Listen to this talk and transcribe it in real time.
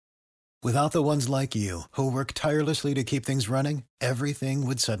Without the ones like you, who work tirelessly to keep things running, everything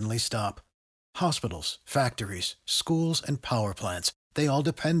would suddenly stop. Hospitals, factories, schools, and power plants, they all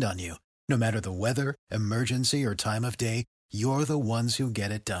depend on you. No matter the weather, emergency, or time of day, you're the ones who get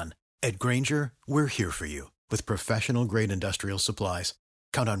it done. At Grainger, we're here for you with professional-grade industrial supplies.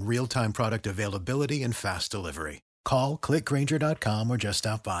 Count on real-time product availability and fast delivery. Call, clickgrainger.com, or just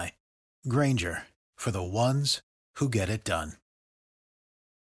stop by. Grainger, for the ones who get it done.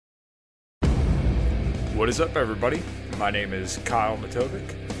 What is up, everybody? My name is Kyle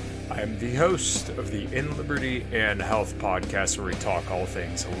Matovic. I am the host of the In Liberty and Health podcast, where we talk all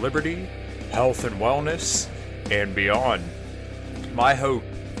things liberty, health, and wellness, and beyond. My hope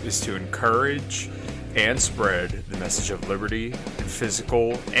is to encourage and spread the message of liberty and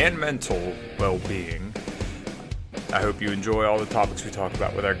physical and mental well-being. I hope you enjoy all the topics we talk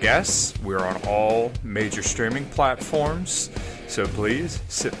about with our guests. We're on all major streaming platforms, so please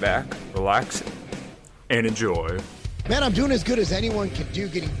sit back, relax, and enjoy. Man, I'm doing as good as anyone can do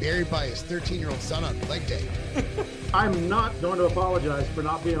getting buried by his 13-year-old son on leg day. I'm not going to apologize for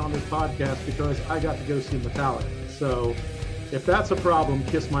not being on this podcast because I got to go see Metallica. So if that's a problem,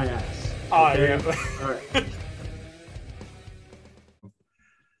 kiss my ass. Okay? All right.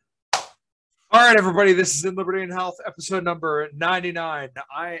 All right, everybody, this is In Liberty and Health, episode number 99.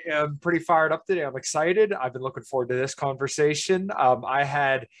 I am pretty fired up today. I'm excited. I've been looking forward to this conversation. I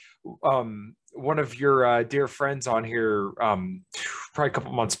had one of your dear friends on here probably a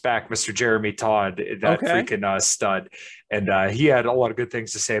couple months back, Mr. Jeremy Todd, that freaking stud. And he had a lot of good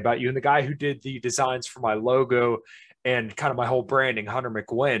things to say about you. And the guy who did the designs for my logo and kind of my whole branding, Hunter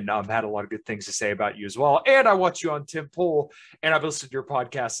McGuinn, had a lot of good things to say about you as well. And I watch you on Tim Pool, and I've listened to your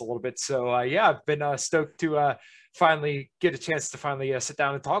podcast a little bit. So, yeah, I've been stoked to finally get a chance to finally sit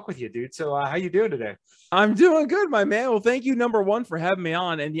down and talk with you, dude. So how you doing today? I'm doing good, my man. Well, thank you, number one, for having me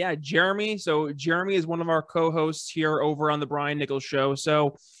on. And yeah, Jeremy. So Jeremy is one of our co-hosts here over on the Brian Nichols Show.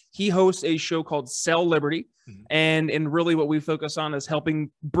 So he hosts a show called Sell Liberty. And really what we focus on is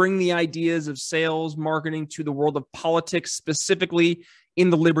helping bring the ideas of sales, marketing to the world of politics, specifically in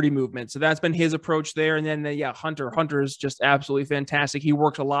the liberty movement. So that's been his approach there. And then, yeah, Hunter is just absolutely fantastic. He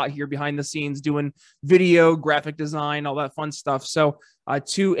works a lot here behind the scenes doing video, graphic design, all that fun stuff. So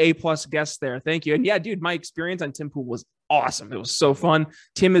 2 A+ guests there. Thank you. And yeah, dude, my experience on Tim Pool was awesome. It was so fun.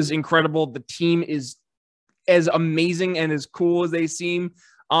 Tim is incredible. The team is as amazing and as cool as they seem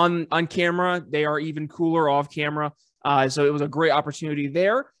on camera. They are even cooler off camera. So it was a great opportunity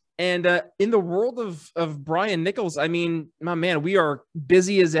there. And in the world of Brian Nichols, I mean, my man, we are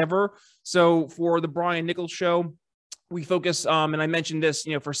busy as ever. So for the Brian Nichols Show, we focus, and I mentioned this,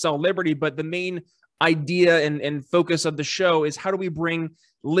 for Sell Liberty, but the main idea and focus of the show is how do we bring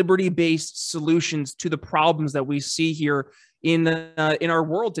liberty-based solutions to the problems that we see here in our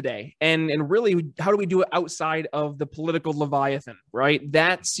world today, and really, how do we do it outside of the political leviathan, right?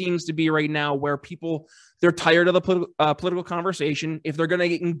 That seems to be right now where people, they're tired of the political conversation. If they're going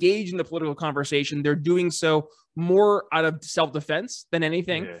to engage in the political conversation, they're doing so more out of self-defense than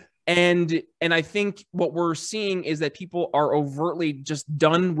anything. Yeah. And I think what we're seeing is that people are overtly just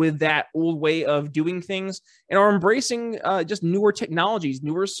done with that old way of doing things and are embracing just newer technologies,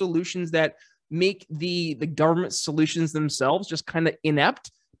 newer solutions that make the government solutions themselves just kind of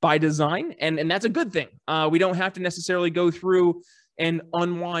inept by design. And that's a good thing. We don't have to necessarily go through and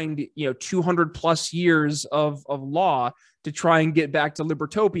unwind, 200 plus years of law to try and get back to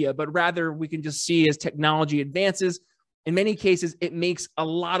libertopia, but rather we can just see as technology advances, in many cases, it makes a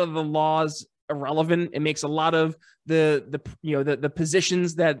lot of the laws irrelevant. It makes a lot of the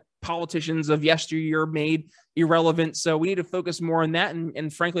positions that politicians of yesteryear made irrelevant. So we need to focus more on that.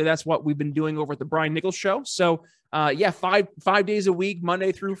 And frankly, that's what we've been doing over at the Brian Nichols Show. So yeah, five days a week,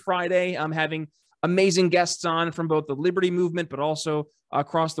 Monday through Friday, I'm having amazing guests on from both the liberty movement, but also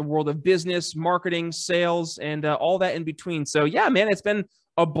across the world of business, marketing, sales, and all that in between. So yeah, man, it's been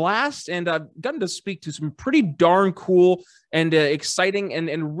a blast, and I've gotten to speak to some pretty darn cool and exciting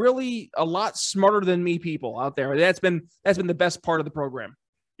and really a lot smarter than me people out there. That's been the best part of the program.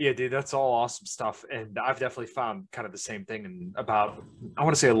 Yeah, dude, that's all awesome stuff. And I've definitely found kind of the same thing in about, I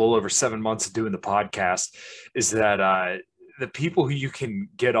want to say a little over 7 months of doing the podcast, is that the people who you can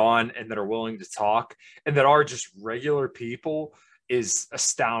get on and that are willing to talk and that are just regular people is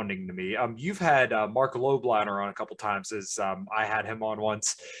astounding to me. You've had Mark Loblatter on a couple times, as I had him on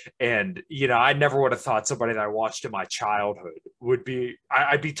once, and I never would have thought somebody that I watched in my childhood would be.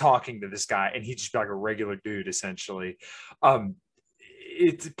 I'd be talking to this guy, and he'd just be like a regular dude, essentially.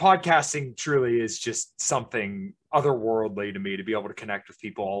 Podcasting truly is just something otherworldly to me to be able to connect with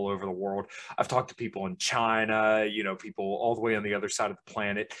people all over the world. I've talked to people in China, you know, people all the way on the other side of the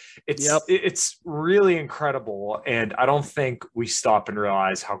planet. It's really incredible. And I don't think we stop and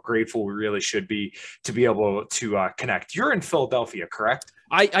realize how grateful we really should be to be able to connect. You're in Philadelphia, correct?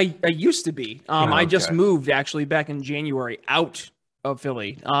 I used to be. I just moved actually back in January out of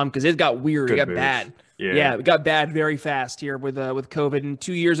Philly because it got weird. It got bad. Yeah, it got bad very fast here with COVID, and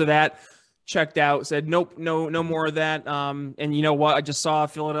 2 years of that. Checked out, said nope, no more of that. And you know what? I just saw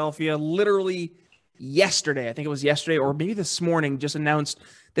Philadelphia literally yesterday. I think it was yesterday or maybe this morning. Just announced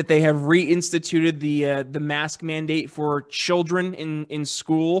that they have reinstituted the mask mandate for children in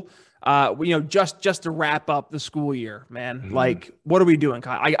school. You know, just to wrap up the school year, man. Mm-hmm. Like, what are we doing,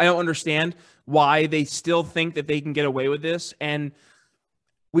 Kyle? I don't understand why they still think that they can get away with this. And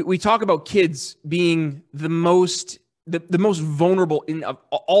we talk about kids being the most vulnerable in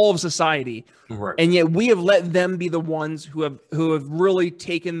all of society, right? And yet we have let them be the ones who have really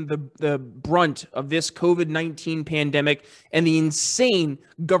taken the brunt of this COVID-19 pandemic and the insane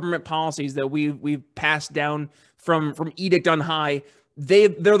government policies that we've passed down from edict on high. They're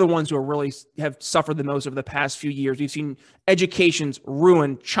the ones who are really have suffered the most over the past few years. We've seen educations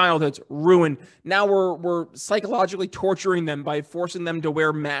ruined, childhoods ruined. Now we're psychologically torturing them by forcing them to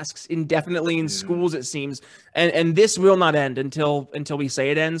wear masks indefinitely in schools, it seems. And this will not end until we say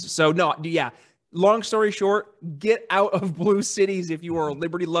it ends. So no, yeah. Long story short, get out of blue cities if you are a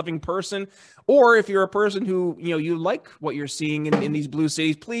liberty-loving person, or if you're a person who, you know, you like what you're seeing in these blue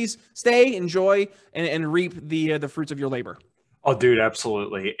cities. Please stay, enjoy, and reap the fruits of your labor. Oh, dude,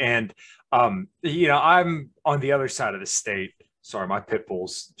 absolutely. And, you know, I'm on the other side of the state. Sorry, my pit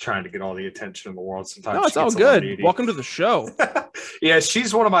bull's trying to get all the attention in the world. Sometimes no, it's all good. Welcome to the show. Yeah,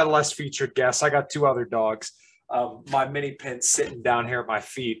 she's one of my less featured guests. I got two other dogs. My mini pin's sitting down here at my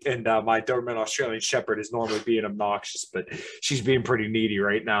feet, and my Doberman Australian Shepherd is normally being obnoxious, but she's being pretty needy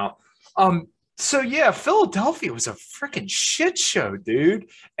right now. So yeah, Philadelphia was a freaking shit show, dude.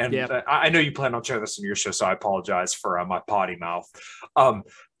 And I know you plan on sharing this on your show, so I apologize for my potty mouth.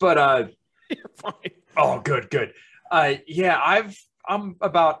 But you're fine. Oh, good. Yeah, I'm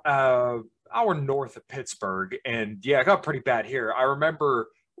about hour north of Pittsburgh, and yeah, it got pretty bad here. I remember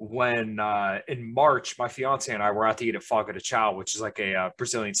when in March, my fiance and I were out to eat at Fogo de Chao, which is like a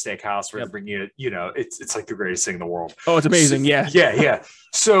Brazilian steakhouse where they bring you, you know, it's like the greatest thing in the world. Oh, it's amazing. So, yeah.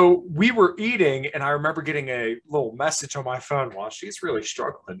 So we were eating, and I remember getting a little message on my phone while she's really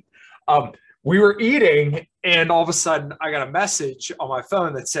struggling. We were eating, and all of a sudden I got a message on my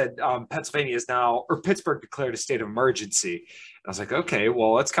phone that said Pittsburgh declared a state of emergency. I was like, okay,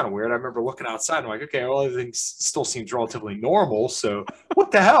 well, that's kind of weird. I remember looking outside. I'm like, okay, well, everything still seems relatively normal. So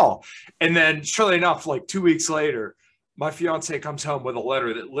what the hell? And then surely enough, like 2 weeks later, my fiance comes home with a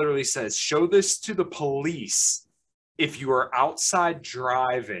letter that literally says, show this to the police if you are outside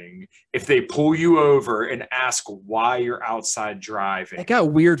driving, if they pull you over and ask why you're outside driving. It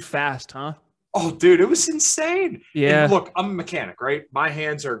got weird fast, huh? Oh, dude, it was insane. Yeah. And look, I'm a mechanic, right? My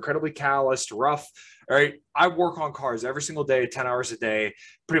hands are incredibly calloused, rough. All right. I work on cars every single day, 10 hours a day,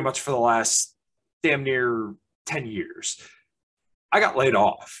 pretty much for the last damn near 10 years. I got laid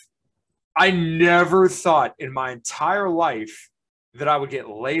off. I never thought in my entire life that I would get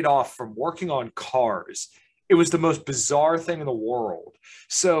laid off from working on cars. It was the most bizarre thing in the world.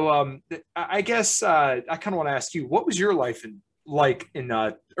 So I guess I kind of want to ask you, what was your life like in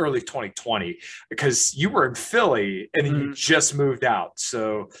early 2020? Because you were in Philly and then you just moved out.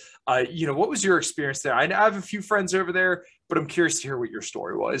 So, you know, what was your experience there? I have a few friends over there, but I'm curious to hear what your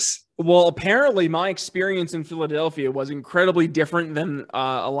story was. Well, apparently my experience in Philadelphia was incredibly different than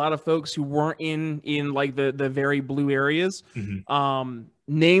a lot of folks who weren't in like the very blue areas. Mm-hmm.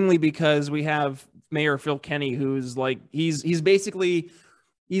 Namely because we have Mayor Phil Kenny, who's like, he's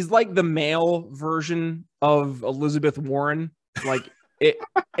like the male version of Elizabeth Warren. Like it,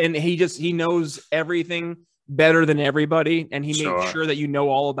 and he knows everything better than everybody, and he makes sure that you know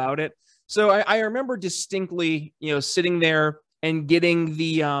all about it. So I remember distinctly, you know, sitting there and getting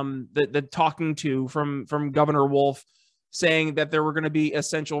the talking to from Governor Wolf saying that there were going to be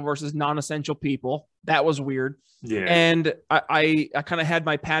essential versus non-essential people. That was weird. Yeah. And I kind of had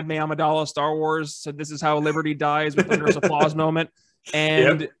my Padme Amidala Star Wars said this is how liberty dies with thunderous applause moment.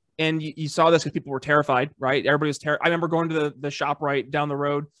 And And you saw this because people were terrified, right? Everybody was terrified. I remember going to the ShopRite down the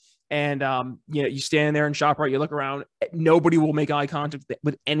road, and you know, you stand there in ShopRite, you look around, nobody will make eye contact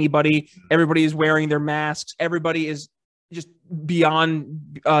with anybody. Everybody is wearing their masks. Everybody is just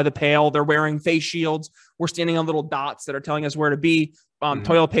beyond the pale. They're wearing face shields. We're standing on little dots that are telling us where to be.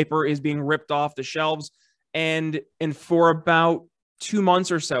 Toilet paper is being ripped off the shelves. And for about 2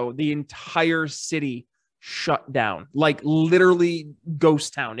 months or so, the entire city shut down, like literally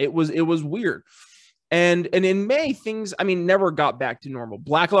ghost town. It was weird. And in May, things, I mean, never got back to normal.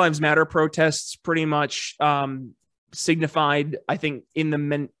 Black Lives Matter protests pretty much signified, I think, in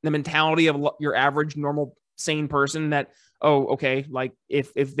the mentality of your average, normal, sane person that, oh, okay, like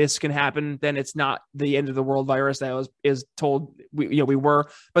if this can happen, then it's not the end of the world virus that is told we were.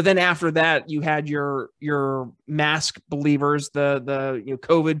 But then after that, you had your mask believers, the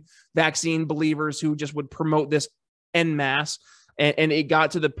COVID vaccine believers who just would promote this en masse. And it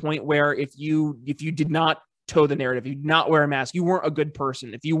got to the point where if you did not toe the narrative, you did not wear a mask, you weren't a good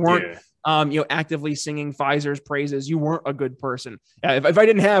person. If you weren't, actively singing Pfizer's praises, you weren't a good person. If I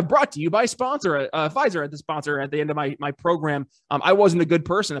didn't have brought to you by Pfizer at the sponsor at the end of my program, I wasn't a good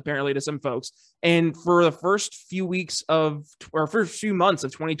person, apparently, to some folks. And for the first few months of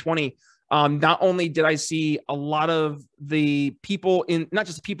 2020, not only did I see a lot of the people not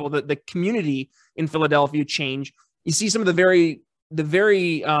just people, the community in Philadelphia change. You see some of the very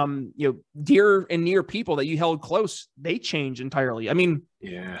dear and near people that you held close, they change entirely. I mean,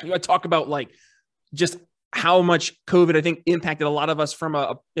 you talk about like just how much COVID, I think, impacted a lot of us from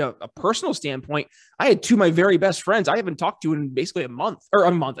a personal standpoint. I had two of my very best friends I haven't talked to in basically a month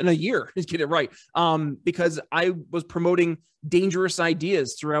and a year. Just get it right. Because I was promoting dangerous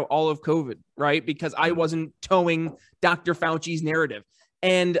ideas throughout all of COVID, right? Because I wasn't towing Dr. Fauci's narrative.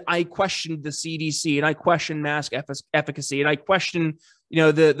 And I questioned the CDC, and I questioned mask efficacy, and I questioned,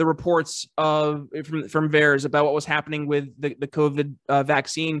 the reports from VAERS about what was happening with the COVID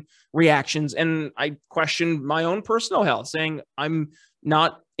vaccine reactions. And I questioned my own personal health, saying I'm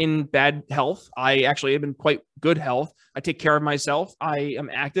not in bad health. I actually am in quite good health. I take care of myself. I am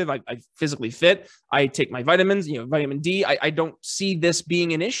active. I physically fit. I take my vitamins, vitamin D. I don't see this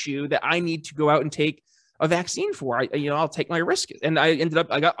being an issue that I need to go out and take a vaccine for. I'll take my risk. And I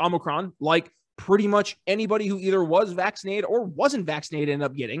got Omicron, like pretty much anybody who either was vaccinated or wasn't vaccinated ended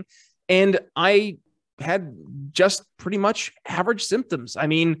up getting. And I had just pretty much average symptoms. I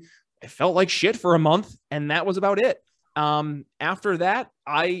mean, I felt like shit for a month, and that was about it. After that,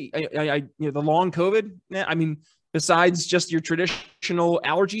 the long COVID, I mean, besides just your traditional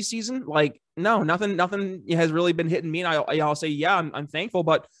allergy season, like, no, nothing has really been hitting me. And I'll say, yeah, I'm thankful,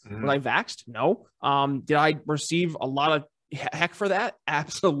 but was I vaxxed? No. Did I receive a lot of heck for that?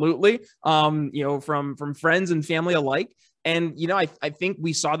 Absolutely. From friends and family alike. And, I think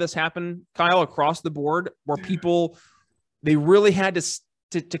we saw this happen, Kyle, across the board, where people, they really had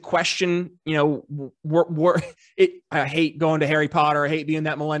to question, I hate going to Harry Potter. I hate being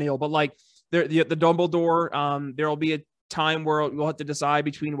that millennial, but like the Dumbledore, there'll be a time where we'll have to decide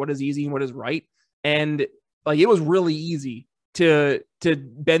between what is easy and what is right. And like, it was really easy to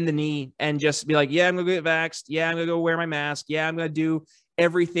bend the knee and just be like, yeah, I'm going to get vaxxed. Yeah, I'm going to go wear my mask. Yeah, I'm going to do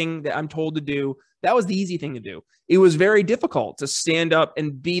everything that I'm told to do. That was the easy thing to do. It was very difficult to stand up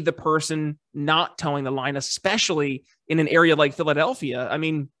and be the person not towing the line, especially in an area like Philadelphia. I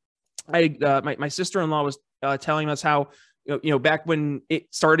mean, my sister-in-law was telling us how, back when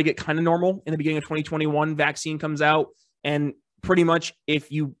it started to get kind of normal in the beginning of 2021, vaccine comes out, and pretty much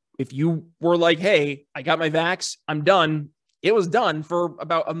if you were like, hey, I got my vax, I'm done, it was done for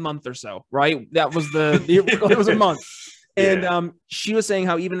about a month or so, right? That was it was a month. And she was saying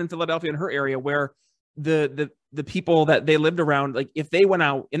how even in Philadelphia, in her area, where the people that they lived around, like if they went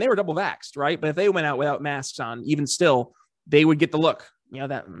out, and they were double vaxxed, right? But if they went out without masks on, even still, they would get the look,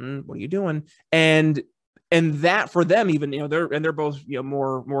 what are you doing? And that for them, even, they're both,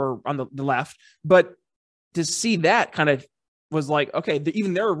 more on the left, but to see that kind of was like, okay,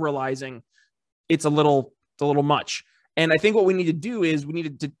 even they're realizing it's a little much. And I think what we need to do is we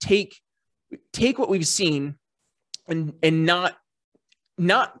needed to take what we've seen and not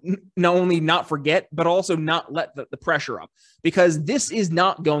only not forget, but also not let the pressure up, because this is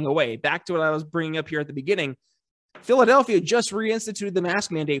not going away. Back to what I was bringing up here at the beginning, Philadelphia just reinstituted the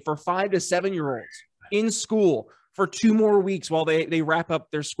mask mandate for 5 to 7 year olds in school for 2 more weeks while they wrap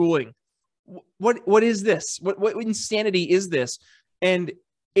up their schooling. What is this? What insanity is this? And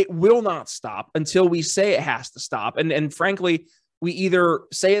it will not stop until we say it has to stop. And frankly, we either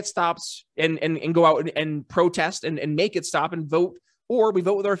say it stops and go out and protest and make it stop and vote, or we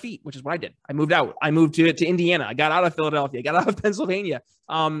vote with our feet, which is what I did. I moved out. I moved to Indiana. I got out of Philadelphia. I got out of Pennsylvania.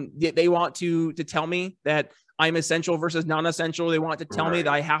 They want to tell me that I'm essential versus non-essential. They want to tell me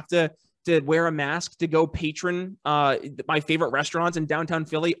that I have to wear a mask to go patron my favorite restaurants in downtown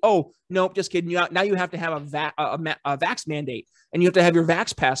Philly. Oh, nope, just kidding. Now you have to have a vax mandate. and you have to have your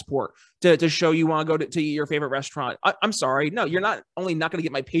Vax passport to show you want to go to your favorite restaurant. I'm sorry. No, you're not only not going to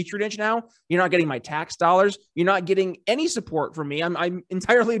get my patronage now, you're not getting my tax dollars. You're not getting any support from me. I'm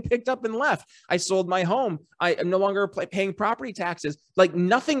entirely picked up and left. I sold my home. I am no longer paying property taxes, like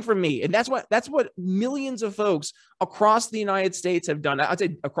nothing from me. And that's what millions of folks across the United States have done. I'd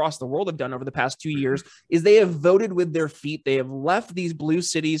say across the world have done over the past 2 years is they have voted with their feet. They have left these blue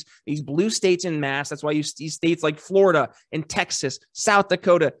cities, these blue states en masse. That's why you see states like Florida and Texas, South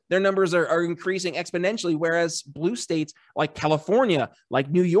Dakota, their numbers are increasing exponentially, whereas blue states like California, like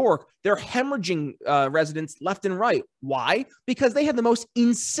New York, they're hemorrhaging residents left and right. Why? Because they have the most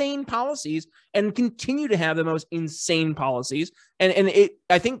insane policies and continue to have the most insane policies. And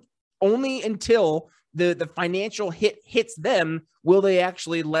I think only until the financial hit hits them will they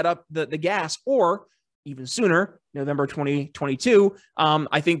actually let up the gas, or even sooner, November 2022,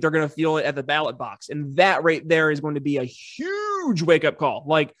 I think they're going to feel it at the ballot box. And that right there is going to be a huge wake-up call.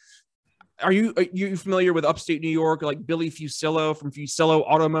 Like, are you familiar with upstate New York, like Billy Fusillo from Fusillo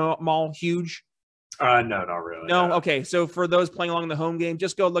Auto Mall? Huge? No, not really. No? Okay. So for those playing along the home game,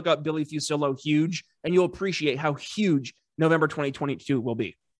 just go look up Billy Fusillo Huge, and you'll appreciate how huge November 2022 will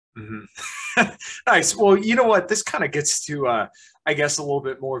be. Mm-hmm. Nice. Well, you know what? This kind of gets to, I guess, a little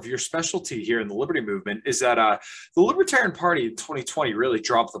bit more of your specialty here in the Liberty Movement is that the Libertarian Party in 2020 really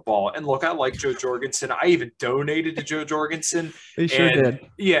dropped the ball. And look, I like Jo Jorgensen. I even donated to Jo Jorgensen. They sure did.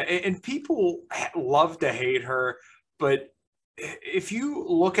 Yeah. And people love to hate her. But if you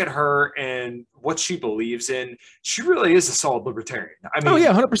look at her and what she believes in, she really is a solid libertarian. I mean,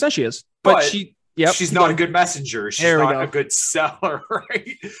 100% she is. But she... Yep. She's not a good messenger. She's not a good seller,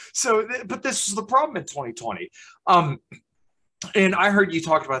 right? So, but this was the problem in 2020. And I heard you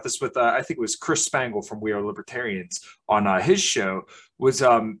talked about this with, I think it was Chris Spangle from We Are Libertarians on his show, was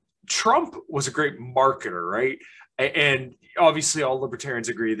Trump was a great marketer, right? And obviously all libertarians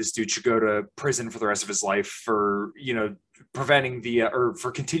agree this dude should go to prison for the rest of his life for, preventing or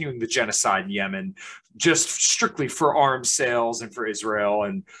for continuing the genocide in Yemen, just strictly for arms sales and for Israel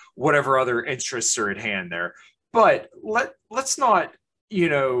and whatever other interests are at hand there. But let's not,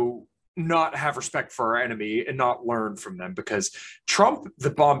 not have respect for our enemy and not learn from them, because Trump,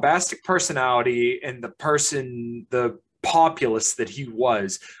 the bombastic personality and the populist that he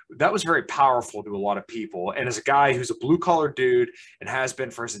was, that was very powerful to a lot of people. And as a guy who's a blue collar dude and has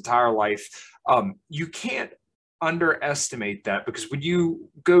been for his entire life, you can't underestimate that, because when you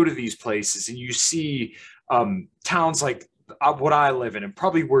go to these places and you see towns like what I live in and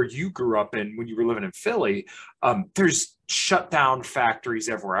probably where you grew up in when you were living in Philly, there's shut down factories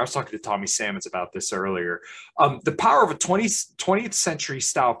everywhere. I was talking to Tommy Salmons about this earlier. The power of a 20th century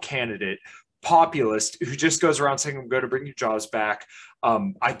style candidate populist who just goes around saying, I'm going to bring your jobs back.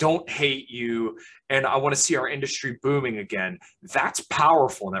 I don't hate you. And I want to see our industry booming again. That's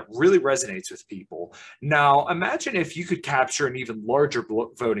powerful. And that really resonates with people. Now, imagine if you could capture an even larger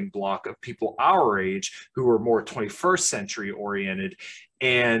voting block of people our age who are more 21st century oriented,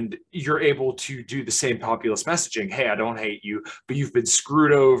 and you're able to do the same populist messaging. Hey, I don't hate you, but you've been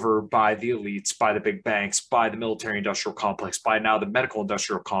screwed over by the elites, by the big banks, by the military industrial complex, by now the medical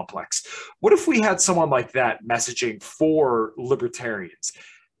industrial complex. What if we had someone like that messaging for libertarians?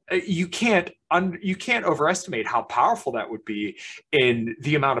 You can't overestimate how powerful that would be in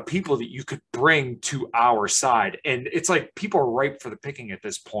the amount of people that you could bring to our side. And it's like people are ripe for the picking at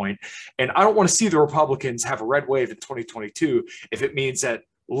this point. And I don't want to see the Republicans have a red wave in 2022 if it means that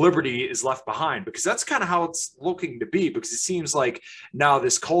liberty is left behind, because that's kind of how it's looking to be, because it seems like now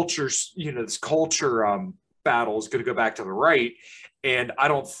this culture battle is going to go back to the right. And I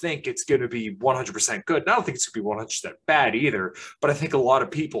don't think it's going to be 100% good. And I don't think it's going to be 100% bad either. But I think a lot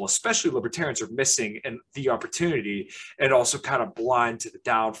of people, especially libertarians, are missing the opportunity and also kind of blind to the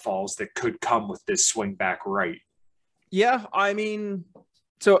downfalls that could come with this swing back right. Yeah, I mean,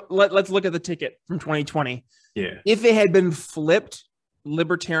 so let's look at the ticket from 2020. Yeah. If it had been flipped,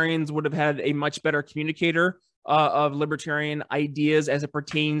 libertarians would have had a much better communicator of libertarian ideas as it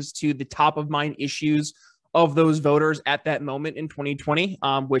pertains to the top of mind issues of those voters at that moment in 2020,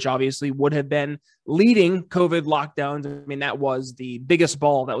 which obviously would have been leading COVID lockdowns. I mean, that was the biggest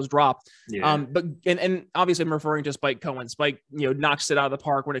ball that was dropped. Yeah. But obviously I'm referring to Spike Cohen. Spike, knocks it out of the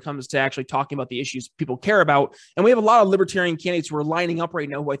park when it comes to actually talking about the issues people care about. And we have a lot of libertarian candidates who are lining up right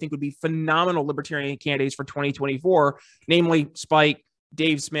now who I think would be phenomenal libertarian candidates for 2024, namely Spike,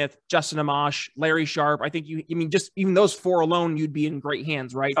 Dave Smith, Justin Amash, Larry Sharp. I think just even those four alone, you'd be in great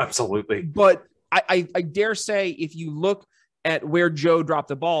hands, right? Absolutely. But I dare say, if you look at where Jo dropped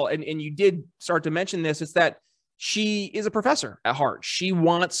the ball, and you did start to mention this, it's that she is a professor at heart. She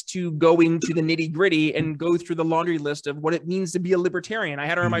wants to go into the nitty gritty and go through the laundry list of what it means to be a libertarian. I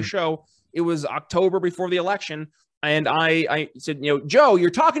had her on my show. It was October before the election. And I said, Joe, you're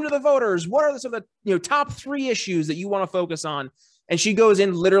talking to the voters. What are some of the top 3 issues that you want to focus on? And she goes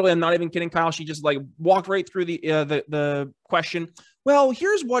in literally, I'm not even kidding, Kyle. She just like walked right through the question. Well,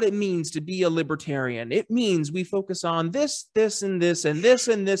 here's what it means to be a libertarian. It means we focus on this, this, and this, and this,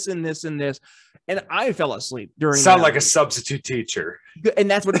 and this, and this, and this. And I fell asleep during. Sound like a substitute teacher. And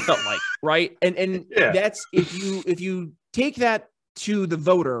that's what it felt like, right? And that's if you take that to the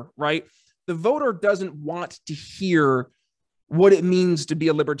voter, right? The voter doesn't want to hear what it means to be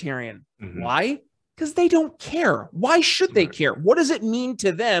a libertarian. Mm-hmm. Why? Because they don't care. Why should they care? What does it mean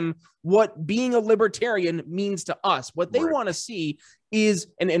to them what being a libertarian means to us? What they want to see is,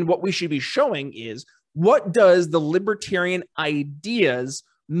 and what we should be showing is, what does the libertarian ideas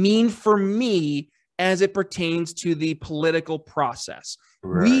mean for me as it pertains to the political process?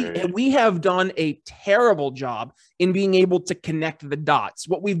 Right. We have done a terrible job in being able to connect the dots.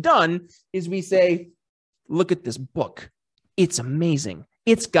 What we've done is we say, look at this book. It's amazing.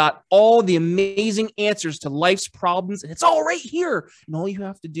 It's got all the amazing answers to life's problems, and it's all right here. And all you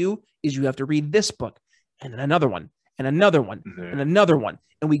have to do is you have to read this book, and then another one, and another one, and another one.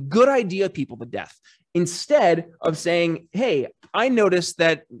 And we good idea people to death. Instead of saying, hey, I noticed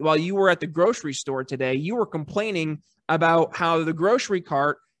that while you were at the grocery store today, you were complaining about how the grocery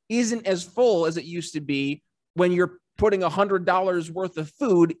cart isn't as full as it used to be when you're putting $100 worth of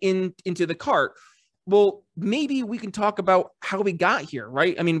food into the cart. Well, maybe we can talk about how we got here,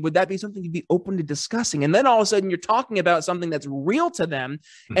 right? I mean, would that be something you'd be open to discussing? And then all of a sudden you're talking about something that's real to them.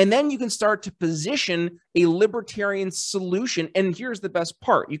 And then you can start to position a libertarian solution. And here's the best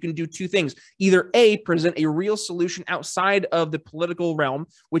part. You can do 2 things. Either A, present a real solution outside of the political realm,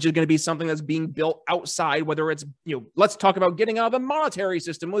 which is going to be something that's being built outside, whether it's, let's talk about getting out of the monetary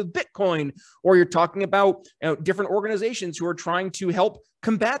system with Bitcoin, or you're talking about different organizations who are trying to help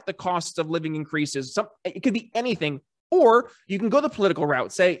combat the costs of living increases. It could be anything. Or you can go the political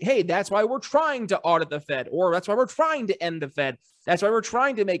route, say, hey, that's why we're trying to audit the Fed, or that's why we're trying to end the Fed. That's why we're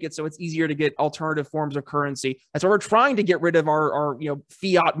trying to make it so it's easier to get alternative forms of currency. That's why we're trying to get rid of our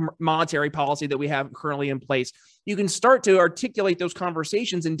fiat monetary policy that we have currently in place. You can start to articulate those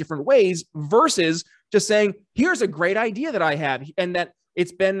conversations in different ways versus just saying, here's a great idea that I had, and that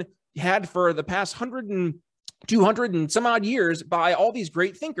it's been had for the past 200 and some odd years by all these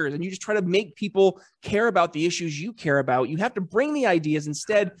great thinkers, and you just try to make people care about the issues you care about. You have to bring the ideas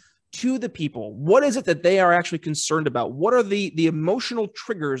instead to the people. What is it that they are actually concerned about? What are the emotional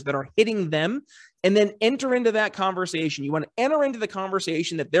triggers that are hitting them? And then enter into that conversation. You want to enter into the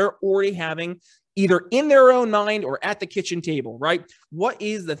conversation that they're already having, either in their own mind or at the kitchen table, right? What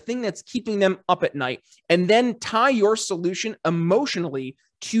is the thing that's keeping them up at night? And then tie your solution emotionally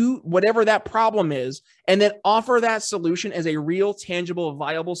to whatever that problem is, and then offer that solution as a real, tangible,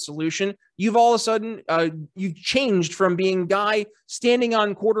 viable solution. You've all of a sudden, you've changed from being guy standing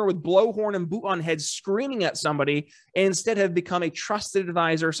on corner with blowhorn and boot on head screaming at somebody, and instead have become a trusted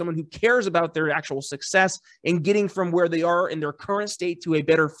advisor, someone who cares about their actual success and getting from where they are in their current state to a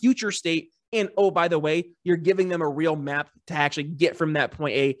better future state. And oh, by the way, you're giving them a real map to actually get from that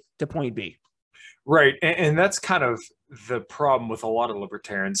point A to point B. Right. And that's kind of the problem with a lot of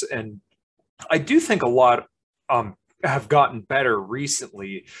libertarians. And I do think a lot have gotten better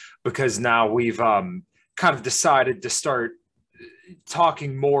recently, because now we've kind of decided to start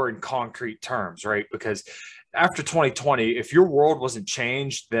talking more in concrete terms, right? Because after 2020, if your world wasn't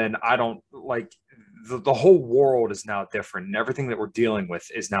changed, then I don't like the whole world is now different, and everything that we're dealing with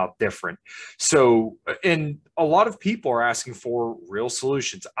is now different. So, and a lot of people are asking for real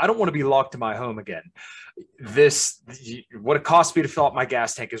solutions. I don't want to be locked in my home again. What it costs me to fill up my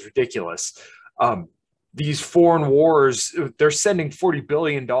gas tank is ridiculous. These foreign wars, they're sending $40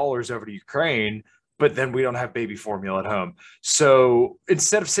 billion over to Ukraine, but then we don't have baby formula at home. So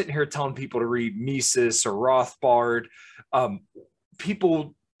instead of sitting here telling people to read Mises or Rothbard,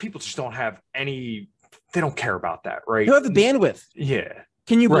 people just don't have they don't care about that, right? You have the bandwidth. Yeah.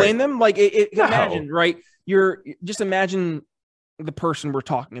 Can you blame them? Like, imagine, right? Just imagine the person we're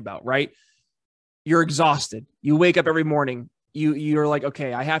talking about, right? You're exhausted. You wake up every morning. You're like,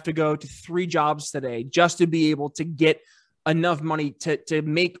 okay, I have to go to 3 jobs today just to be able to get enough money to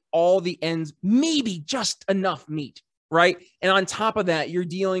make all the ends, maybe just enough meet. Right. And on top of that, you're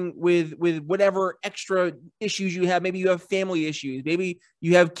dealing with whatever extra issues you have. Maybe you have family issues. Maybe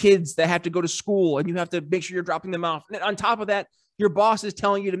you have kids that have to go to school and you have to make sure you're dropping them off. And on top of that, Your boss is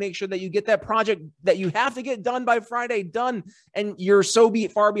telling you to make sure that you get that project that you have to get done by Friday done. And you're so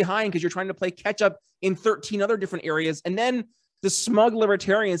far behind because you're trying to play catch up in 13 other different areas. And then the smug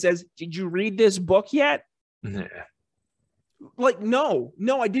libertarian says, did you read this book yet? Yeah. Like, no,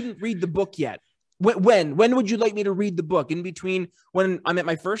 I didn't read the book yet. When would you like me to read the book? In between when I'm at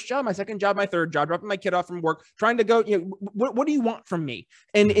my first job, my second job, my third job, dropping my kid off from work, trying to go, what do you want from me?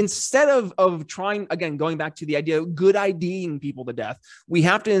 And instead of trying, again, going back to the idea of good IDing people to death, we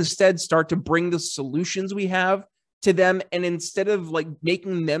have to instead start to bring the solutions we have to them. And instead of like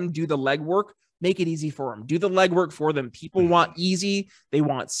making them do the legwork, make it easy for them. Do the legwork for them. People want easy. They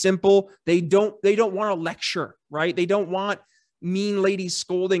want simple. They don't want a lecture, right? They don't want mean lady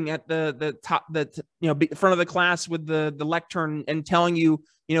scolding at the top, front of the class with the lectern and telling you,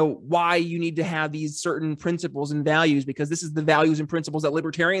 why you need to have these certain principles and values, because this is the values and principles that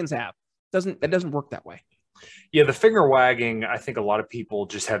libertarians have. That doesn't work that way. Yeah, the finger wagging, I think a lot of people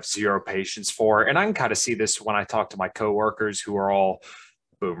just have zero patience for. And I can kind of see this when I talk to my coworkers who are all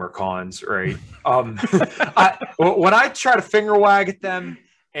boomer cons, right? When I try to finger wag at them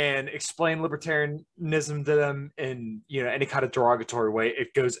and explain libertarianism to them in any kind of derogatory way,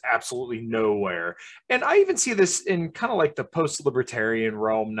 it goes absolutely nowhere. And I even see this in kind of like the post-libertarian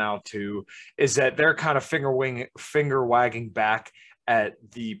realm now too, is that they're kind of finger wagging back at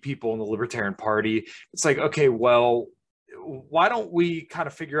the people in the Libertarian Party. It's like, okay, well, why don't we kind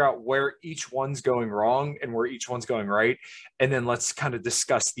of figure out where each one's going wrong and where each one's going right, and then let's kind of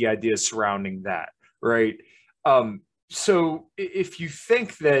discuss the ideas surrounding that, right? So if you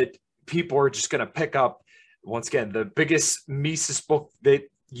think that people are just going to pick up, once again, the biggest Mises book that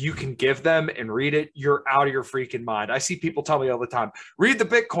you can give them and read it, you're out of your freaking mind. I see people tell me all the time, read the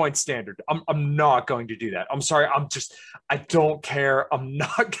Bitcoin Standard. I'm not going to do that. I'm sorry. I don't care. I'm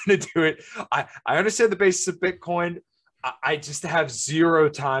not going to do it. I understand the basis of Bitcoin. I just have zero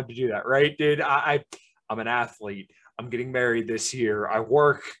time to do that, right, dude? I'm an athlete. I'm getting married this year. I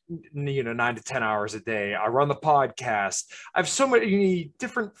work, 9 to 10 hours a day. I run the podcast. I have so many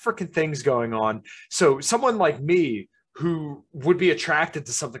different freaking things going on. So someone like me who would be attracted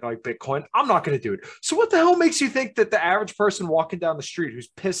to something like Bitcoin, I'm not going to do it. So what the hell makes you think that the average person walking down the street who's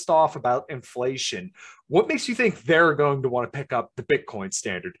pissed off about inflation, what makes you think they're going to want to pick up the Bitcoin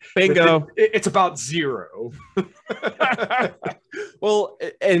Standard? Bingo. It's about zero. Well,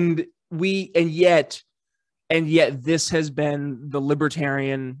 and yet this has been the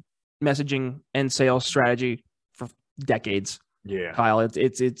libertarian messaging and sales strategy for decades. Yeah. Kyle, it's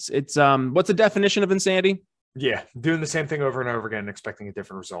what's the definition of insanity? Yeah, doing the same thing over and over again, expecting a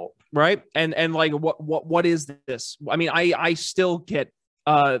different result. Right. And like what is this? I mean, I still get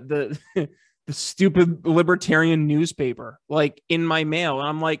the the stupid libertarian newspaper like in my mail. And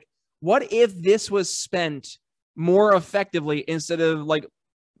I'm like, what if this was spent more effectively instead of like,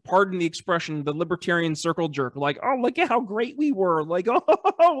 pardon the expression, the libertarian circle jerk, like, oh, look at how great we were. Like,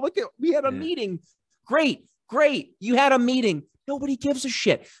 oh, look at, we had a meeting. Great. You had a meeting. Nobody gives a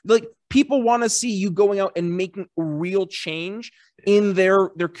shit. Like, people want to see you going out and making real change in their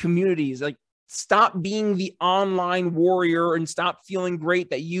communities. Like, stop being the online warrior and stop feeling great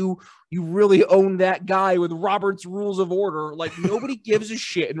that you really own that guy with Robert's Rules of Order. Like, nobody gives a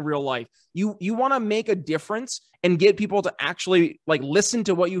shit in real life. You want to make a difference and get people to actually like listen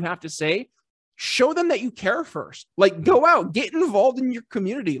to what you have to say. Show them that you care first. Like, go out, get involved in your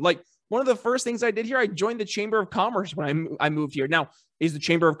community. Like, one of the first things I did here, I joined the Chamber of Commerce when I moved here. Now, is the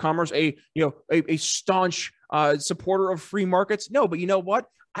Chamber of Commerce a staunch supporter of free markets? No, but you know what?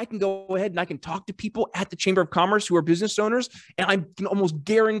 I can go ahead and I can talk to people at the Chamber of Commerce who are business owners, and I can almost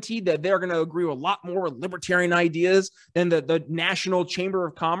guarantee that they're going to agree with a lot more with libertarian ideas than the National Chamber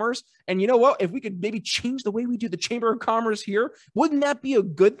of Commerce. And you know what? If we could maybe change the way we do the Chamber of Commerce here, wouldn't that be a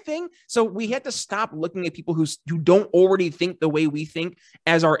good thing? So we had to stop looking at people who don't already think the way we think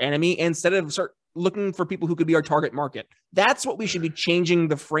as our enemy, and instead of start looking for people who could be our target market. That's what we should be changing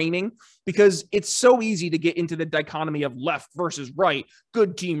the framing, because it's so easy to get into the dichotomy of left versus right,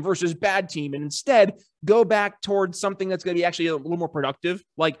 good team versus bad team, and instead go back towards something that's going to be actually a little more productive.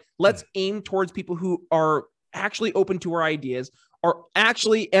 Like, let's aim towards people who are actually open to our ideas, are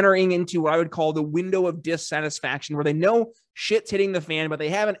actually entering into what I would call the window of dissatisfaction, where they know shit's hitting the fan, but they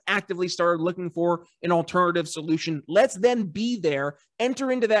haven't actively started looking for an alternative solution. Let's then be there,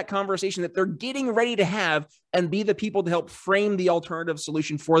 enter into that conversation that they're getting ready to have, and be the people to help frame the alternative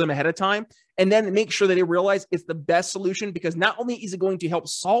solution for them ahead of time. And then make sure that they realize it's the best solution, because not only is it going to help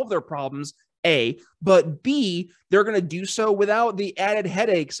solve their problems A, but B, they're going to do so without the added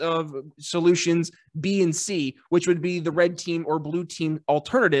headaches of solutions B and C, which would be the red team or blue team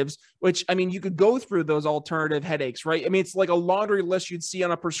alternatives, which, I mean, you could go through those alternative headaches, right? I mean, it's like a laundry list you'd see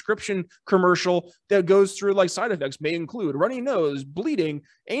on a prescription commercial that goes through like side effects may include runny nose, bleeding,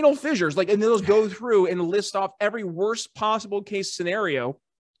 anal fissures, like, and those go through and list off every worst possible case scenario.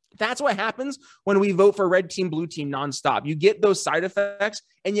 That's what happens when we vote for red team, blue team nonstop. You get those side effects,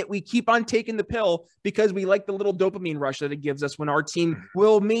 and yet we keep on taking the pill because we like the little dopamine rush that it gives us when our team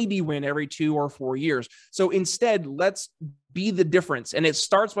will maybe win every 2 or 4 years. So instead, let's be the difference. And it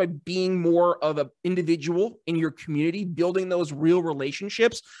starts by being more of an individual in your community, building those real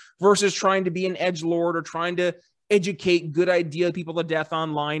relationships versus trying to be an edgelord or trying to educate good idea people to death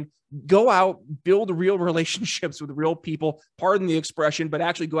online. Go out, build real relationships with real people, pardon the expression, but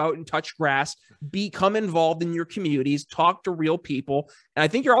actually go out and touch grass, become involved in your communities, talk to real people. And I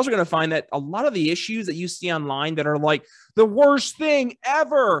think you're also going to find that a lot of the issues that you see online that are like the worst thing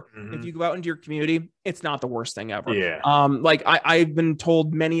ever, if you go out into your community, it's not the worst thing ever. Yeah. Like I've been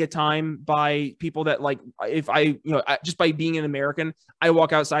told many a time by people that like, if just by being an American, I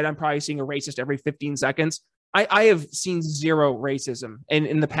walk outside, I'm probably seeing a racist every 15 seconds. I have seen zero racism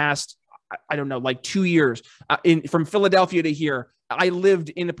in the past, I don't know, like 2 years from Philadelphia to here. I lived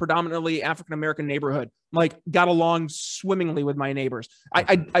in a predominantly African-American neighborhood, like got along swimmingly with my neighbors.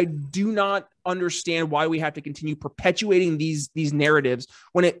 I do not understand why we have to continue perpetuating these narratives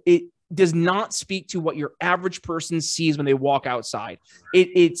when it does not speak to what your average person sees when they walk outside.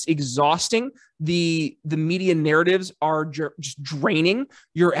 It's exhausting. The media narratives are just draining.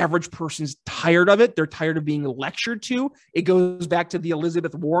 Your average person's tired of it. They're tired of being lectured to. It goes back to the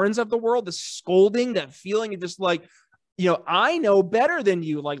Elizabeth Warrens of the world, the scolding, that feeling of just like, I know better than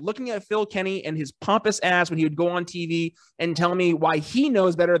you. Like looking at Phil Kenny and his pompous ass when he would go on TV and tell me why he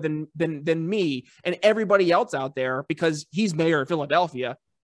knows better than me and everybody else out there because he's mayor of Philadelphia.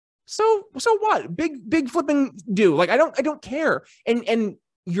 So what? Big flipping do. Like I don't care. And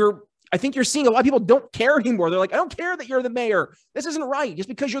I think you're seeing a lot of people don't care anymore. They're like, I don't care that you're the mayor. This isn't right. Just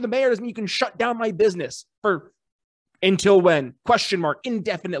because you're the mayor doesn't mean you can shut down my business for until when? ?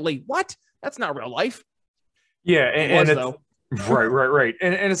 Indefinitely. What? That's not real life. Yeah, and it's, right.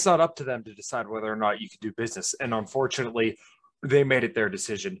 And it's not up to them to decide whether or not you can do business. And unfortunately, they made it their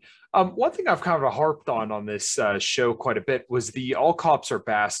decision. One thing I've kind of harped on this show quite a bit was the all cops are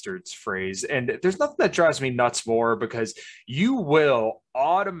bastards phrase. And there's nothing that drives me nuts more because you will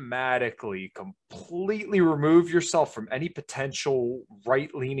automatically completely remove yourself from any potential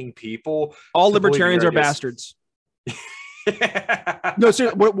right-leaning people. All libertarians are bastards. No,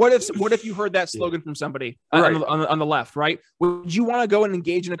 sir. What if you heard that slogan from somebody on the left, right? Would you want to go and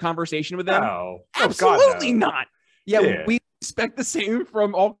engage in a conversation with them? No. Absolutely not. Yeah. We expect the same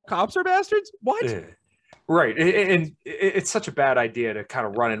from all cops are bastards. What? Yeah. Right. And it's such a bad idea to kind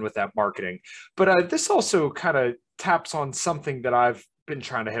of run in with that marketing. But this also kind of taps on something that I've been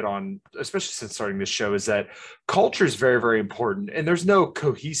trying to hit on, especially since starting this show, is that culture is very, very important. And there's no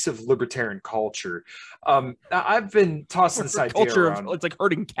cohesive libertarian culture. I've been tossing this idea culture around. It's like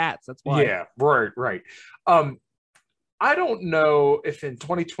herding cats. That's why. Yeah, right. I don't know if in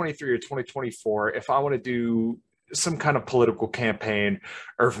 2023 or 2024, if I want to do some kind of political campaign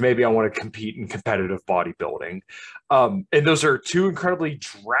or if maybe I want to compete in competitive bodybuilding. And those are two incredibly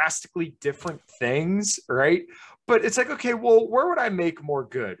drastically different things, right? But it's like, okay, well, where would I make more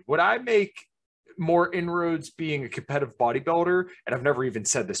good? Would I make more inroads being a competitive bodybuilder? And I've never even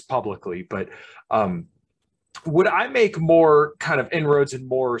said this publicly, but would I make more kind of inroads and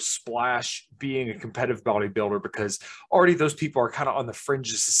more splash being a competitive bodybuilder because already those people are kind of on the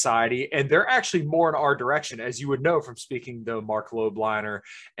fringe of society and they're actually more in our direction, as you would know from speaking to Mark Lobliner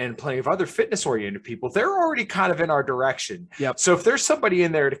and plenty of other fitness oriented people. They're already kind of in our direction. Yep. So if there's somebody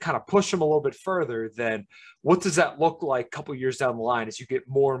in there to kind of push them a little bit further, then what does that look like a couple of years down the line as you get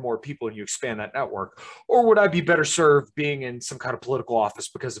more and more people and you expand that network? Or would I be better served being in some kind of political office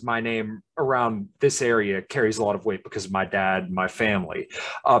because my name around this area carries a lot of weight because of my dad and my family?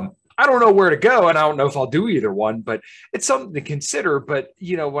 I don't know where to go, and I don't know if I'll do either one, but it's something to consider. But,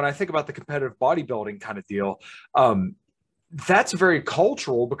 when I think about the competitive bodybuilding kind of deal, that's very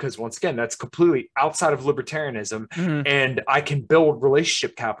cultural because, once again, that's completely outside of libertarianism. Mm-hmm. And I can build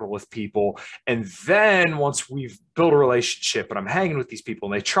relationship capital with people. And then once we've built a relationship and I'm hanging with these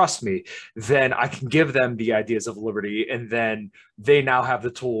people and they trust me, then I can give them the ideas of liberty. And then they now have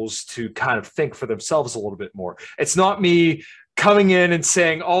the tools to kind of think for themselves a little bit more. It's not me coming in and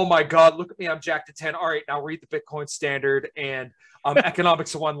saying, oh my God, look at me, I'm Jack to 10. All right, now read the Bitcoin Standard and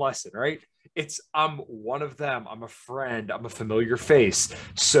economics of one lesson, right? I'm one of them. I'm a friend. I'm a familiar face.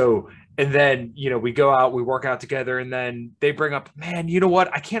 So, and then, we go out, we work out together, and then they bring up, man, you know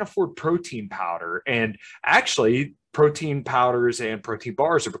what? I can't afford protein powder. And actually, protein powders and protein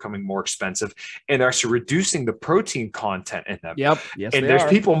bars are becoming more expensive, and they're actually reducing the protein content in them. Yep. Yes, and there's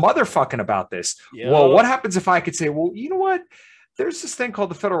people motherfucking about this. Yep. Well, what happens if I could say, well, you know what? There's this thing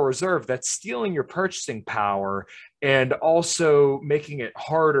called the Federal Reserve that's stealing your purchasing power and also making it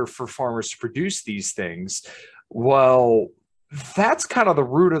harder for farmers to produce these things. Well, that's kind of the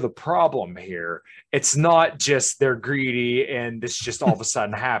root of the problem here. It's not just they're greedy and this just all of a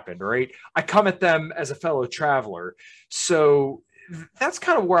sudden happened, right? I come at them as a fellow traveler. So that's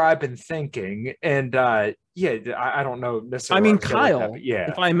kind of where I've been thinking. And I don't know necessarily. I mean, Kyle,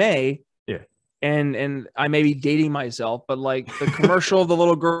 if I may, and I may be dating myself, but like the commercial of the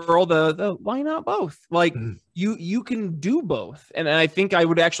little girl, the why not both? Like you can do both. And I think I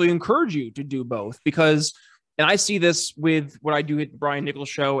would actually encourage you to do both, because, and I see this with what I do at the Brian Nichols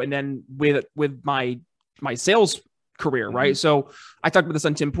Show, and then with my sales career, right? So I talked about this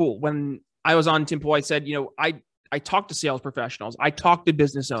on Tim Pool. When I was on Tim Pool, I said, I talk to sales professionals, I talk to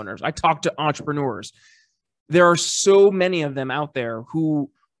business owners, I talk to entrepreneurs. There are so many of them out there who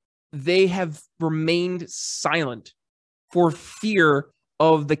they have remained silent for fear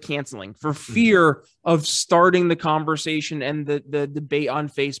of the canceling, for fear of starting the conversation and the debate on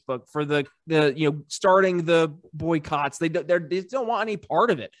Facebook, for the starting the boycotts. They don't want any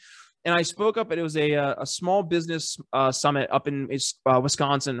part of it. And I spoke up, and it was a small business summit up in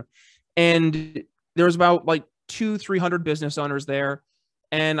Wisconsin, and there was about like 200-300 business owners there.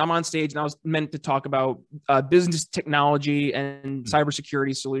 And I'm on stage, and I was meant to talk about business technology and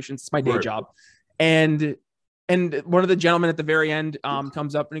cybersecurity solutions. It's my day job. And one of the gentlemen at the very end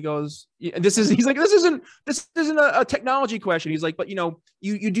comes up and he goes, this isn't a technology question. He's like, but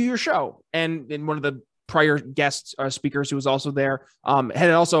you do your show. And one of the prior guest speakers who was also there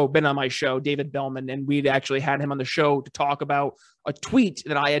had also been on my show, David Bellman. And we'd actually had him on the show to talk about a tweet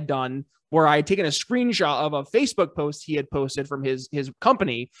that I had done where I had taken a screenshot of a Facebook post he had posted from his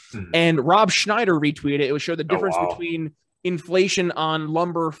company, and Rob Schneider retweeted it. It would show the difference between inflation on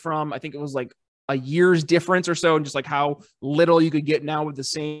lumber from, I think it was like a year's difference or so, and just like how little you could get now with the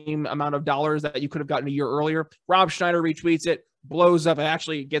same amount of dollars that you could have gotten a year earlier. Rob Schneider retweets it, blows up. It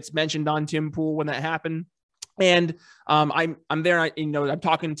actually gets mentioned on Tim Pool when that happened. And I'm there. I'm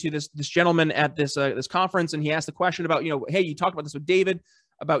talking to this gentleman at this conference, and he asked the question about, hey, you talked about this with David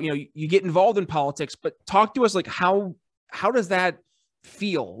about, you get involved in politics, but talk to us, like, how does that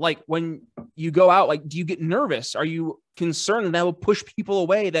feel? Like when you go out, like, do you get nervous? Are you concerned that will push people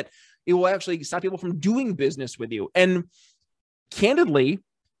away, that it will actually stop people from doing business with you? And candidly,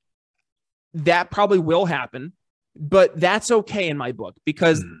 that probably will happen, but that's okay in my book,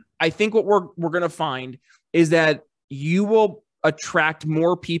 because I think what we're going to find is that you will attract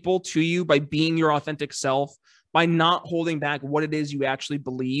more people to you by being your authentic self, by not holding back what it is you actually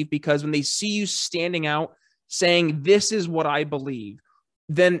believe. Because when they see you standing out saying, this is what I believe,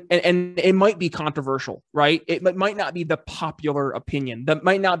 then, and it might be controversial, right? It might not be the popular opinion. That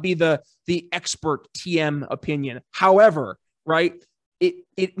might not be the expert TM opinion. However, right,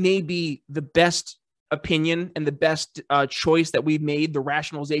 it may be the best opinion and the best choice that we've made, the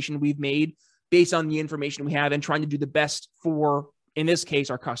rationalization we've made based on the information we have, and trying to do the best for, in this case,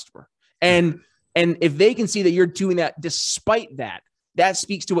 our customer. And if they can see that you're doing that despite that, that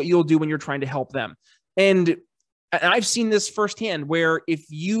speaks to what you'll do when you're trying to help them. And I've seen this firsthand, where if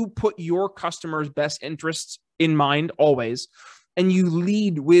you put your customer's best interests in mind always, and you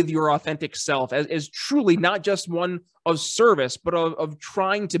lead with your authentic self as truly not just one of service, but of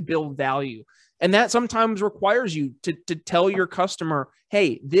trying to build value. And that sometimes requires you to tell your customer,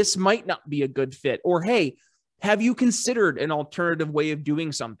 hey, this might not be a good fit, or, hey, have you considered an alternative way of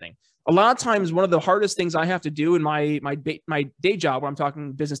doing something? A lot of times, one of the hardest things I have to do in my day job, when I'm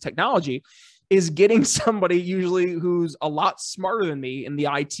talking business technology, is getting somebody usually who's a lot smarter than me in the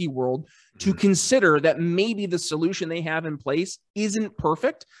IT world to consider that maybe the solution they have in place isn't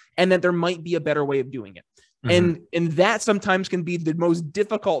perfect, and that there might be a better way of doing it. And that sometimes can be the most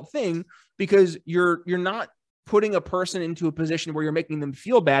difficult thing, because you're not putting a person into a position where you're making them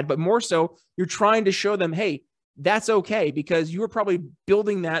feel bad, but more so you're trying to show them, hey, that's okay, because you were probably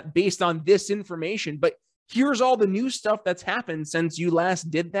building that based on this information, but here's all the new stuff that's happened since you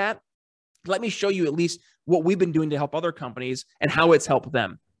last did that. Let me show you at least what we've been doing to help other companies and how it's helped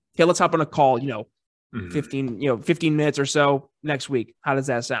them. Okay, let's hop on a call, 15 minutes or so next week. How does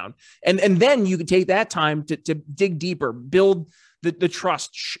that sound? And then you can take that time to dig deeper, build the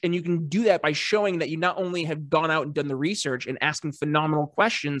trust. And you can do that by showing that you not only have gone out and done the research and asking phenomenal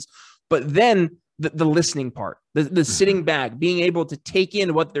questions, But then the listening part, the sitting back, being able to take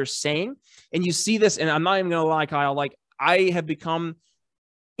in what they're saying. And you see this, and I'm not even going to lie, Kyle, like I have become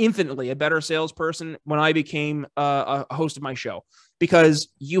infinitely a better salesperson when I became a host of my show, because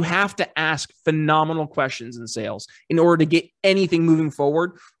you have to ask phenomenal questions in sales in order to get anything moving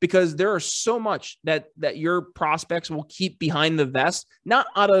forward, because there are so much that your prospects will keep behind the vest, not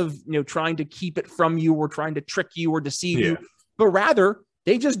out of, trying to keep it from you or trying to trick you or deceive you, but rather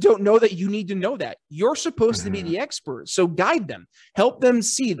they just don't know that you need to know that. You're supposed to be the expert. So guide them, help them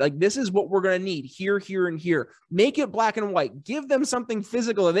see, like, this is what we're going to need here, here, and here. Make it black and white. Give them something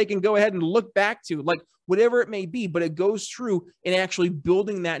physical that they can go ahead and look back to, like whatever it may be, but it goes through in actually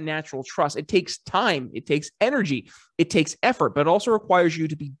building that natural trust. It takes time. It takes energy. It takes effort, but it also requires you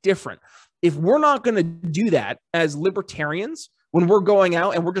to be different. If we're not going to do that as libertarians, when we're going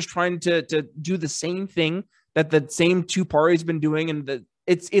out and we're just trying to do the same thing that the same two parties have been doing, and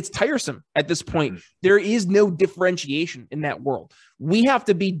it's tiresome at this point. There is no differentiation in that world. We have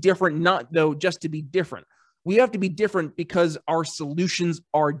to be different, not though just to be different. We have to be different because our solutions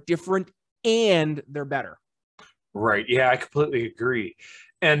are different and they're better. Right. Yeah, I completely agree.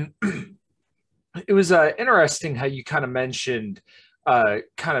 And it was interesting how you kind of mentioned kind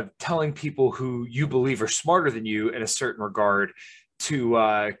of telling people who you believe are smarter than you in a certain regard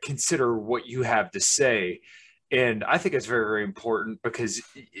to consider what you have to say. And I think it's very, very important, because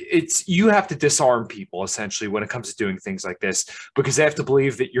you have to disarm people essentially when it comes to doing things like this, because they have to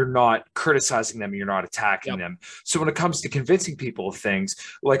believe that you're not criticizing them and you're not attacking them. So when it comes to convincing people of things,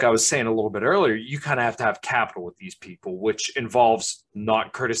 like I was saying a little bit earlier, you kind of have to have capital with these people, which involves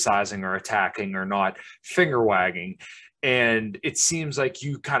not criticizing or attacking or not finger wagging. And it seems like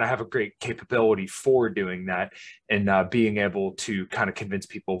you kind of have a great capability for doing that, and being able to kind of convince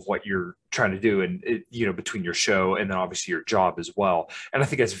people of what you're trying to do, and between your show and then obviously your job as well. And I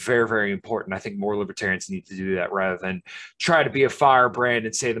think that's very, very important. I think more libertarians need to do that rather than try to be a firebrand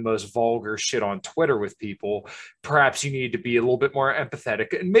and say the most vulgar shit on Twitter with people. Perhaps you need to be a little bit more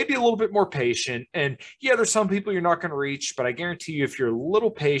empathetic and maybe a little bit more patient. And yeah, there's some people you're not going to reach, but I guarantee you, if you're a little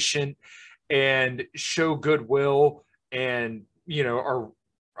patient and show goodwill and or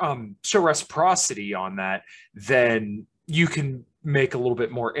show reciprocity on that, then you can make a little bit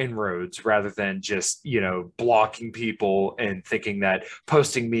more inroads rather than just blocking people and thinking that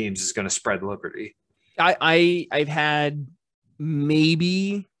posting memes is going to spread liberty. I've had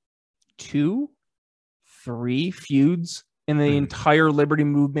maybe 2-3 feuds in the entire liberty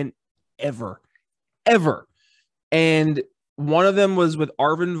movement ever, and one of them was with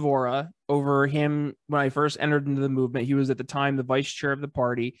Arvin Vohra over him when I first entered into the movement. He was at the time the vice chair of the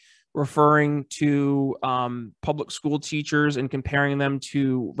party, referring to public school teachers and comparing them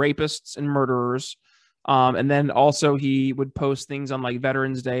to rapists and murderers. And then also he would post things on like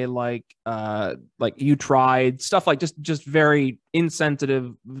Veterans Day, like you tried, stuff like just very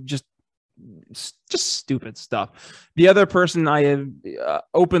insensitive, just stupid stuff. The other person I have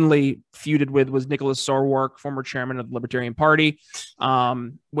openly feuded with was Nicholas Sarwark, former chairman of the Libertarian Party,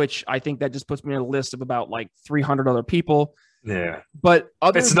 which I think that just puts me on a list of about like 300 other people. Yeah, but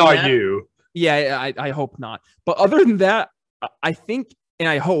it's not that, you. Yeah, I hope not. But other than that, I think and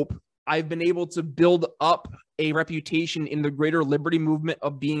I hope I've been able to build up a reputation in the greater liberty movement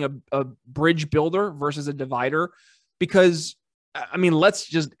of being a bridge builder versus a divider, because I mean, let's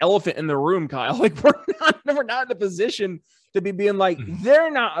just elephant in the room, Kyle. Like we're not in a position to be being like, they're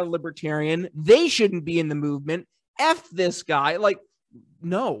not a libertarian. They shouldn't be in the movement. F this guy. Like,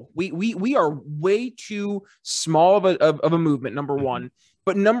 no, we are way too small of a movement, number one.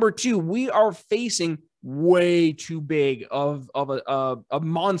 But number two, we are facing way too big of a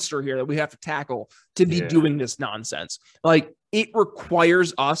monster here that we have to tackle to be doing this nonsense. Like, it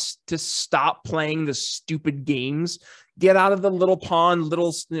requires us to stop playing the stupid games, get out of the little pond,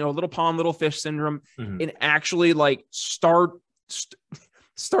 little fish syndrome, and actually like start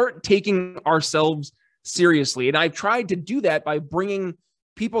taking ourselves seriously. And I've tried to do that by bringing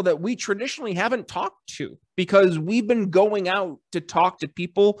people that we traditionally haven't talked to, because we've been going out to talk to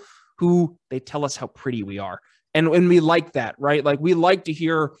people who they tell us how pretty we are. And we like that, right? Like, we like to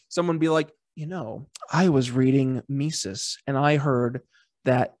hear someone be like, I was reading Mises and I heard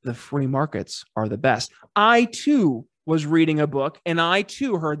that the free markets are the best. I too was reading a book and I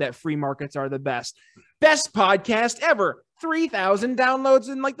too heard that free markets are the best. Best podcast ever. 3,000 downloads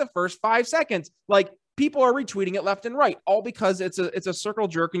in like the first 5 seconds. Like, people are retweeting it left and right, all because it's a circle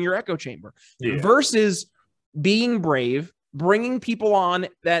jerk in your echo chamber. Versus being brave, bringing people on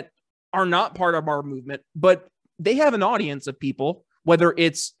that are not part of our movement, but they have an audience of people whether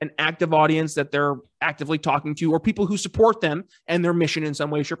it's an active audience that they're actively talking to or people who support them and their mission in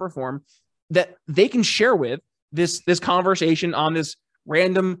some way, shape, or form, that they can share with this conversation on this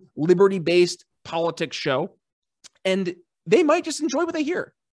random liberty-based politics show. And they might just enjoy what they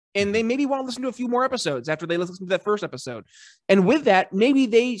hear. And they maybe want to listen to a few more episodes after they listen to that first episode. And with that, maybe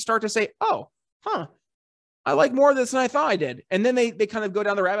they start to say, oh, I like more of this than I thought I did. And then they kind of go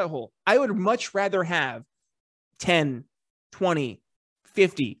down the rabbit hole. I would much rather have 10, 20,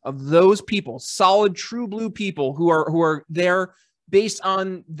 50 of those people, solid, true blue people who are there based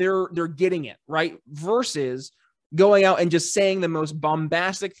on they're getting it, right? Versus going out and just saying the most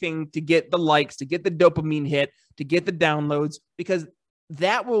bombastic thing to get the likes, to get the dopamine hit, to get the downloads, because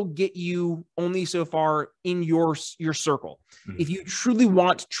that will get you only so far in your circle. If you truly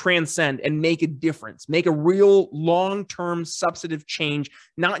want to transcend and make a difference, make a real long-term substantive change,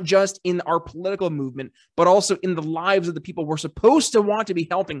 not just in our political movement, but also in the lives of the people we're supposed to want to be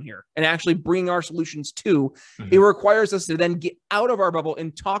helping here and actually bring our solutions to, it requires us to then get out of our bubble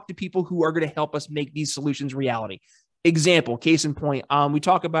and talk to people who are going to help us make these solutions reality. Example, case in point, we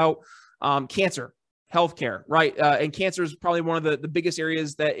talk about cancer, healthcare, right? And cancer is probably one of the biggest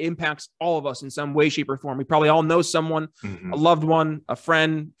areas that impacts all of us in some way, shape, or form. We probably all know someone, a loved one, a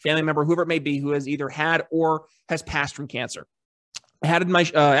friend, family member, whoever it may be, who has either had or has passed from cancer. I had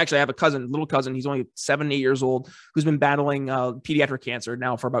actually, I have a little cousin. He's only 7, 8 years old, who's been battling pediatric cancer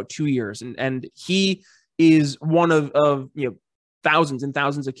now for about 2 years. And he is one of thousands and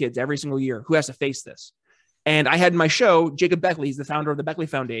thousands of kids every single year who has to face this. And I had in my show, Jacob Beckley, he's the founder of the Beckley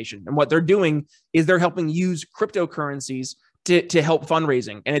Foundation. And what they're doing is they're helping use cryptocurrencies to help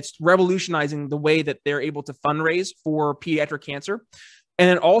fundraising. And it's revolutionizing the way that they're able to fundraise for pediatric cancer. And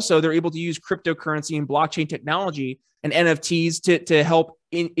then also they're able to use cryptocurrency and blockchain technology and NFTs to help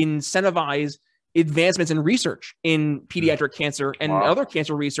incentivize advancements in research in pediatric cancer and other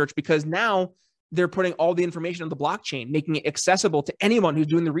cancer research, because now they're putting all the information on the blockchain, making it accessible to anyone who's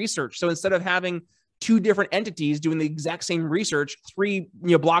doing the research. So instead of having 2 different entities doing the exact same research 3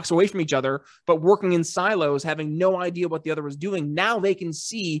 blocks away from each other, but working in silos, having no idea what the other was doing, now they can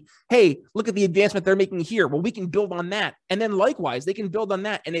see, hey, look at the advancement they're making here. Well, we can build on that. And then likewise, they can build on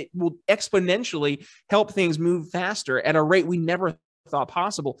that, and it will exponentially help things move faster at a rate we never thought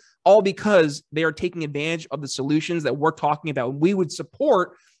possible, all because they are taking advantage of the solutions that we're talking about we would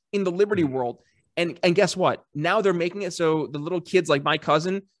support in the liberty world. And guess what? Now they're making it so the little kids like my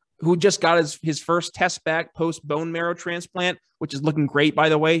cousin, who just got his first test back post bone marrow transplant, which is looking great, by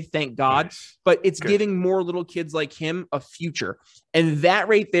the way, thank God. Nice. But it's giving more little kids like him a future. And that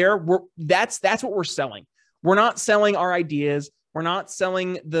right there, that's what we're selling. We're not selling our ideas. We're not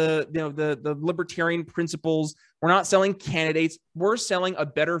selling the libertarian principles. We're not selling candidates. We're selling a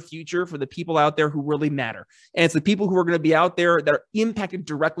better future for the people out there who really matter. And it's the people who are going to be out there that are impacted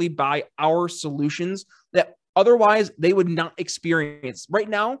directly by our solutions that otherwise they would not experience. Right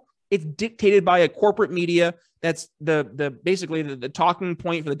now, it's dictated by a corporate media that's basically the talking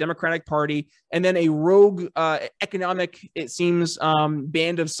point for the Democratic Party, and then a rogue economic, it seems,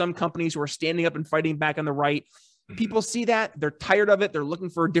 band of some companies who are standing up and fighting back on the right. People see that, they're tired of it, they're looking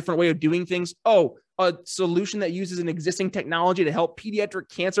for a different way of doing things. Oh, a solution that uses an existing technology to help pediatric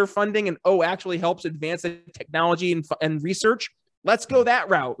cancer funding, and actually helps advance the technology and research. Let's go that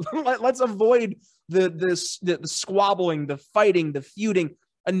route. Let's avoid the squabbling, the fighting, the feuding.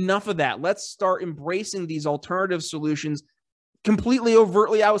 Enough of that. Let's start embracing these alternative solutions completely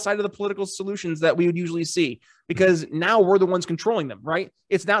overtly outside of the political solutions that we would usually see, because now we're the ones controlling them, right?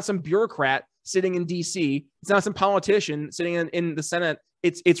 It's not some bureaucrat sitting in DC. It's not some politician sitting in the Senate.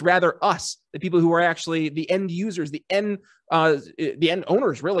 It's rather us, the people who are actually the end users, the end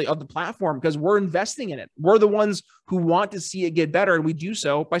owners really of the platform, because we're investing in it. We're the ones who want to see it get better, and we do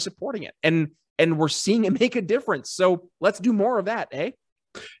so by supporting it. And we're seeing it make a difference. So let's do more of that, eh?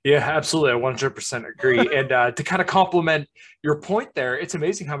 Yeah, absolutely. I 100% agree. And to kind of complement your point there, it's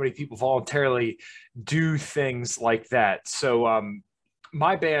amazing how many people voluntarily do things like that. So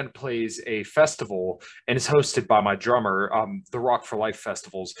my band plays a festival and is hosted by my drummer, the Rock for Life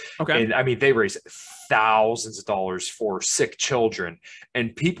festivals. Okay. And I mean, they raise thousands of dollars for sick children,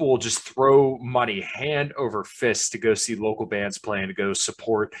 and people will just throw money hand over fist to go see local bands play and to go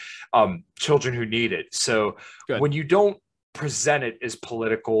support children who need it. So when you don't present it as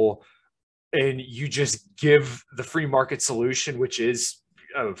political and you just give the free market solution, which is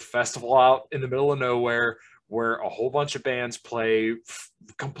a festival out in the middle of nowhere where a whole bunch of bands play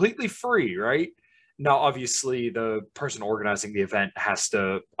completely free, right? Now, obviously, the person organizing the event has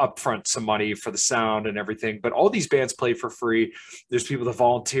to upfront some money for the sound and everything, but all these bands play for free. There's people that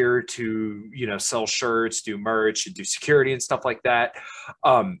volunteer to, sell shirts, do merch, and do security and stuff like that.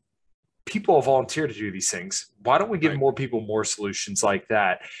 People volunteer to do these things. Why don't we give more people more solutions like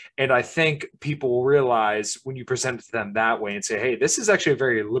that? And I think people will realize when you present it to them that way and say, hey, this is actually a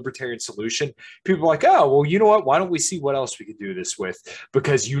very libertarian solution. People are like, oh, well, you know what? Why don't we see what else we could do this with?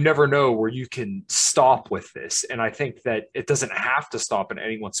 Because you never know where you can stop with this. And I think that it doesn't have to stop in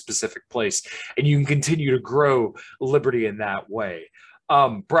any one specific place. And you can continue to grow liberty in that way.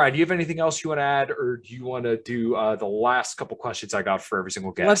 Brian, do you have anything else you want to add, or do you want to do the last couple questions I got for every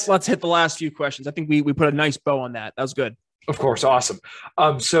single guest? Let's hit the last few questions. I think we put a nice bow on that. That was good. Of course. Awesome.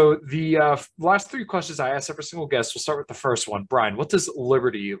 So the last 3 questions I asked every single guest, we'll start with the first one. Brian, what does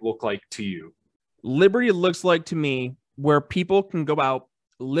liberty look like to you? Liberty looks like to me where people can go out,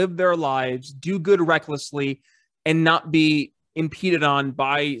 live their lives, do good recklessly, and not be impeded on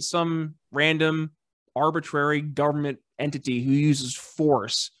by some random arbitrary government entity who uses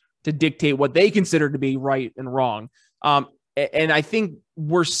force to dictate what they consider to be right and wrong. And I think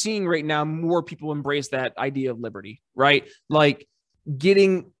we're seeing right now more people embrace that idea of liberty, right? Like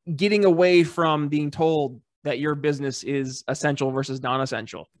getting away from being told that your business is essential versus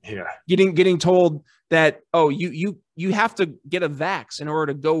non-essential. Yeah. Getting told that, oh, you have to get a vax in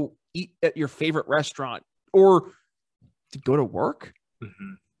order to go eat at your favorite restaurant or to go to work.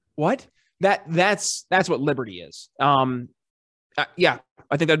 Mm-hmm. What? That's what liberty is. Yeah,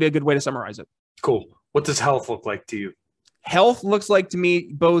 I think that'd be a good way to summarize it. Cool. What does health look like to you? Health looks like to me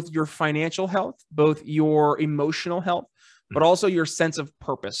both your financial health, both your emotional health, but also your sense of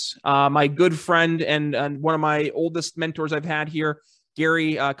purpose. My good friend and one of my oldest mentors I've had here,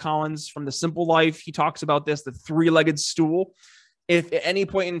 Gary Collins from The Simple Life, he talks about this, the 3-legged stool. If at any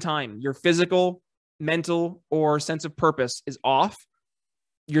point in time your physical, mental, or sense of purpose is off,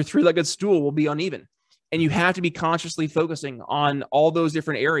 your 3-legged stool will be uneven. And you have to be consciously focusing on all those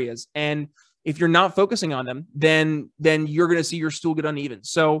different areas. And if you're not focusing on them, then you're going to see your stool get uneven.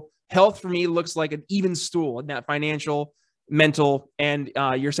 So health for me looks like an even stool in that financial, mental, and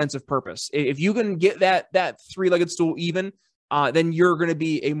your sense of purpose. If you can get that 3-legged stool even, then you're going to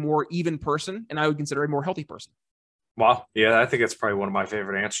be a more even person. And I would consider a more healthy person. Wow. Yeah, I think that's probably one of my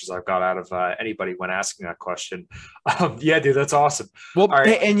favorite answers I've got out of anybody when asking that question. Yeah, dude, that's awesome. Well,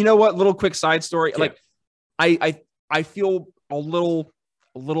 right. And you know what? Little quick side story. Yeah. Like I feel a little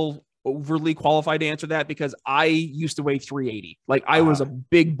overly qualified to answer that because I used to weigh 380. Like I was a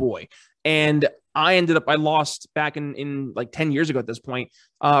big boy, and I lost back in like 10 years ago at this point,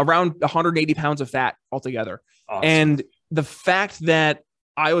 around 180 pounds of fat altogether. Awesome. And the fact that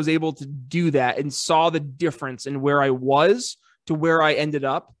I was able to do that and saw the difference in where I was to where I ended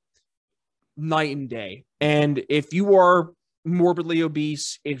up, night and day. And if you are morbidly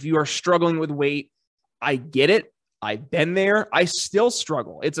obese, if you are struggling with weight, I get it. I've been there. I still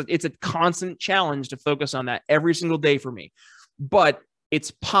struggle. It's a constant challenge to focus on that every single day for me, but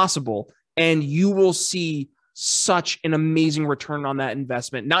it's possible. And you will see such an amazing return on that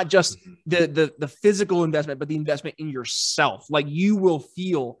investment, not just the physical investment, but the investment in yourself. Like you will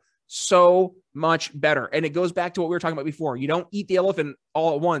feel so much better. And it goes back to what we were talking about before. You don't eat the elephant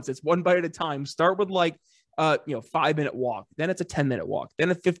all at once. It's one bite at a time. Start with 5-minute walk. Then it's a 10-minute walk. Then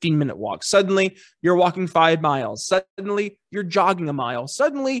a 15-minute walk. Suddenly you're walking 5 miles. Suddenly you're jogging a mile.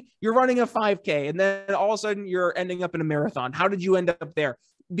 Suddenly you're running a 5K. And then all of a sudden you're ending up in a marathon. How did you end up there?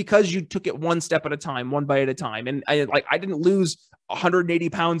 Because you took it one step at a time, one bite at a time. And I didn't lose 180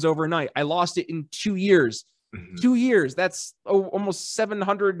 pounds overnight. I lost it in 2 years. 2 years. That's almost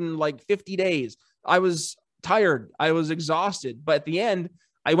 750 days. I was tired. I was exhausted. But at the end,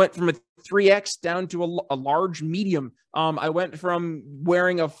 I went from a 3X down to a large medium. I went from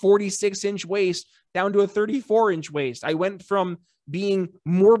wearing a 46-inch waist down to a 34-inch waist. I went from being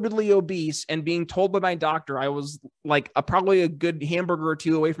morbidly obese and being told by my doctor I was like probably a good hamburger or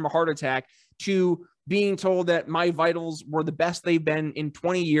two away from a heart attack to being told that my vitals were the best they've been in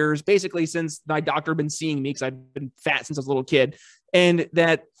 20 years, basically since my doctor had been seeing me because I've been fat since I was a little kid. And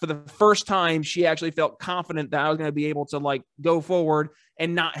that for the first time, she actually felt confident that I was going to be able to go forward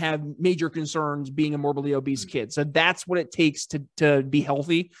and not have major concerns being a morbidly obese kid. So that's what it takes to be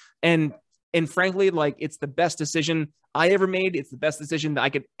healthy. And frankly, it's the best decision I ever made. It's the best decision that I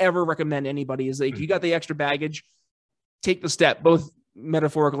could ever recommend anybody is if you got the extra baggage, take the step, both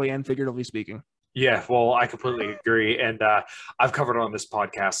metaphorically and figuratively speaking. Yeah, well, I completely agree. And I've covered it on this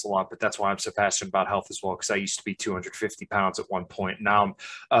podcast a lot, but that's why I'm so passionate about health as well, because I used to be 250 pounds at one point. Now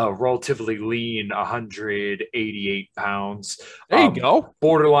I'm relatively lean, 188 pounds. There you go.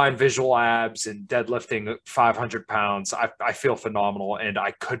 Borderline visual abs and deadlifting 500 pounds. I feel phenomenal, and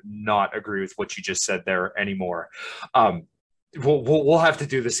I could not agree with what you just said there anymore. We'll have to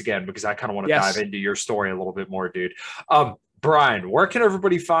do this again, because I kind of want to dive into your story a little bit more, dude. Brian, where can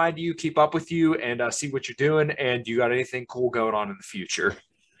everybody find you, keep up with you, and see what you're doing? And you got anything cool going on in the future?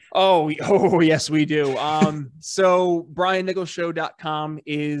 Oh, yes, we do. So BrianNicholsShow.com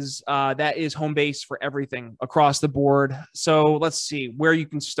is that is home base for everything across the board. So let's see where you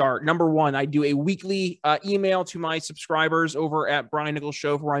can start. Number one, I do a weekly email to my subscribers over at Brian Nichols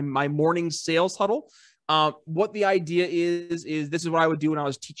Show for my morning sales huddle. What the idea is this is what I would do when I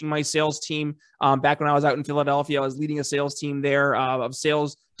was teaching my sales team. Back when I was out in Philadelphia, I was leading a sales team there of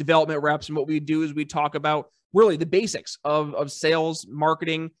sales development reps. And what we do is we talk about really the basics of sales,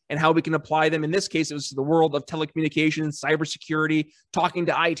 marketing, and how we can apply them. In this case, it was to the world of telecommunications, cybersecurity, talking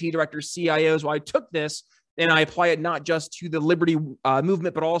to IT directors, CIOs. Well, I took this and I apply it not just to the Liberty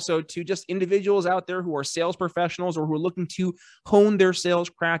movement, but also to just individuals out there who are sales professionals or who are looking to hone their sales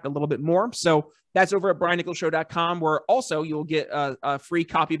craft a little bit more. So that's over at BrianNicholsShow.com, where also you'll get a free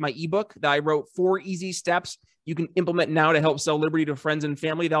copy of my ebook that I wrote, 4 Easy Steps you can implement now to help sell Liberty to friends and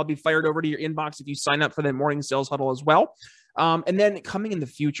family. That'll be fired over to your inbox if you sign up for the morning sales huddle as well. And then coming in the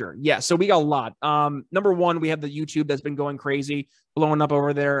future. Yeah. So we got a lot. Number one, we have the YouTube that's been going crazy, blowing up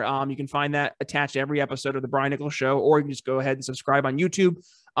over there. You can find that attached to every episode of the Brian Nichols Show, or you can just go ahead and subscribe on YouTube.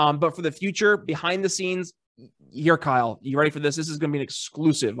 But for the future, behind the scenes, here, Kyle, you ready for this? This is going to be an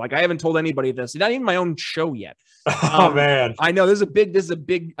exclusive. Like, I haven't told anybody this, not even my own show yet. Oh man. I know this is a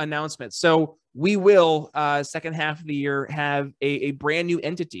big announcement. So we will, second half of the year, have a brand new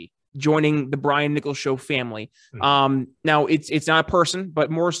entity joining the Brian Nichols Show family. Now it's not a person,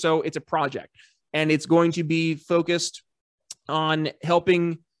 but more so it's a project, and it's going to be focused on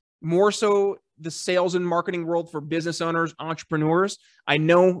helping more so the sales and marketing world for business owners, entrepreneurs. I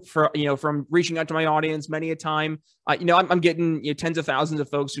know from reaching out to my audience many a time, I'm getting tens of thousands of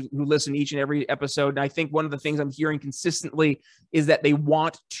folks who listen each and every episode. And I think one of the things I'm hearing consistently is that they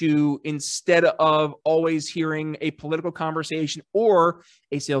want to, instead of always hearing a political conversation or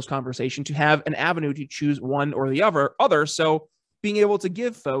a sales conversation, to have an avenue to choose one or the other. So being able to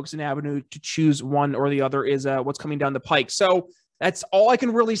give folks an avenue to choose one or the other is what's coming down the pike. So that's all I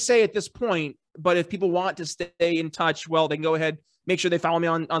can really say at this point. But if people want to stay in touch, well, they can go ahead, make sure they follow me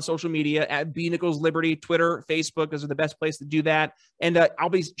on social media at B Nichols Liberty, Twitter, Facebook. Those are the best place to do that. And I'll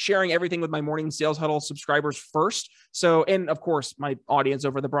be sharing everything with my morning sales huddle subscribers first. So, and of course, my audience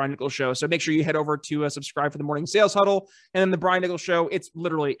over the Brian Nichols Show. So make sure you head over to subscribe for the morning sales huddle. And then the Brian Nichols Show, it's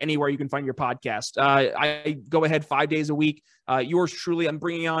literally anywhere you can find your podcast. I go ahead 5 days a week. Yours truly, I'm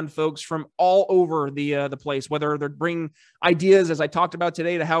bringing on folks from all over the place, whether they're bringing ideas, as I talked about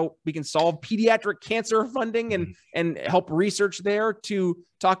today, to how we can solve pediatric cancer funding and help research there, to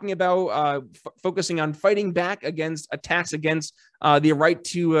talking about focusing on fighting back against attacks against the right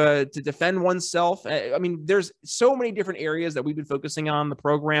to defend oneself. I mean, there's so many different areas that we've been focusing on the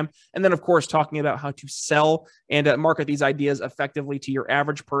program. And then, of course, talking about how to sell and market these ideas effectively to your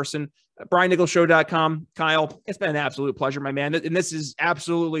average person. BrianNicholsShow.com. Kyle, it's been an absolute pleasure, my man. And this is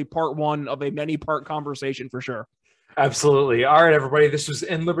absolutely part one of a many-part conversation for sure. Absolutely. All right, everybody. This was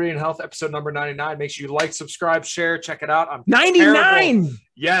In Liberty and Health, episode number 99. Make sure you like, subscribe, share, check it out. I'm 99. Terrible.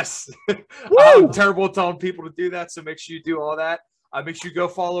 Yes. I'm terrible at telling people to do that. So make sure you do all that. Make sure you go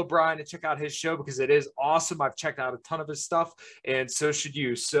follow Brian and check out his show, because it is awesome. I've checked out a ton of his stuff, and so should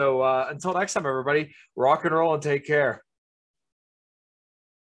you. So until next time, everybody, rock and roll and take care.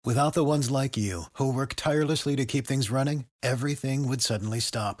 Without the ones like you, who work tirelessly to keep things running, everything would suddenly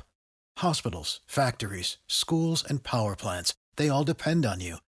stop. Hospitals, factories, schools, and power plants, they all depend on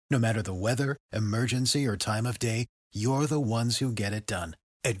you. No matter the weather, emergency, or time of day, you're the ones who get it done.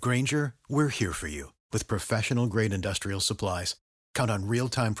 At Grainger, we're here for you with professional-grade industrial supplies. Count on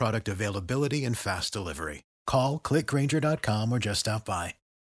real-time product availability and fast delivery. Call, click Grainger.com, or just stop by.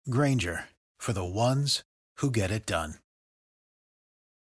 Grainger, for the ones who get it done.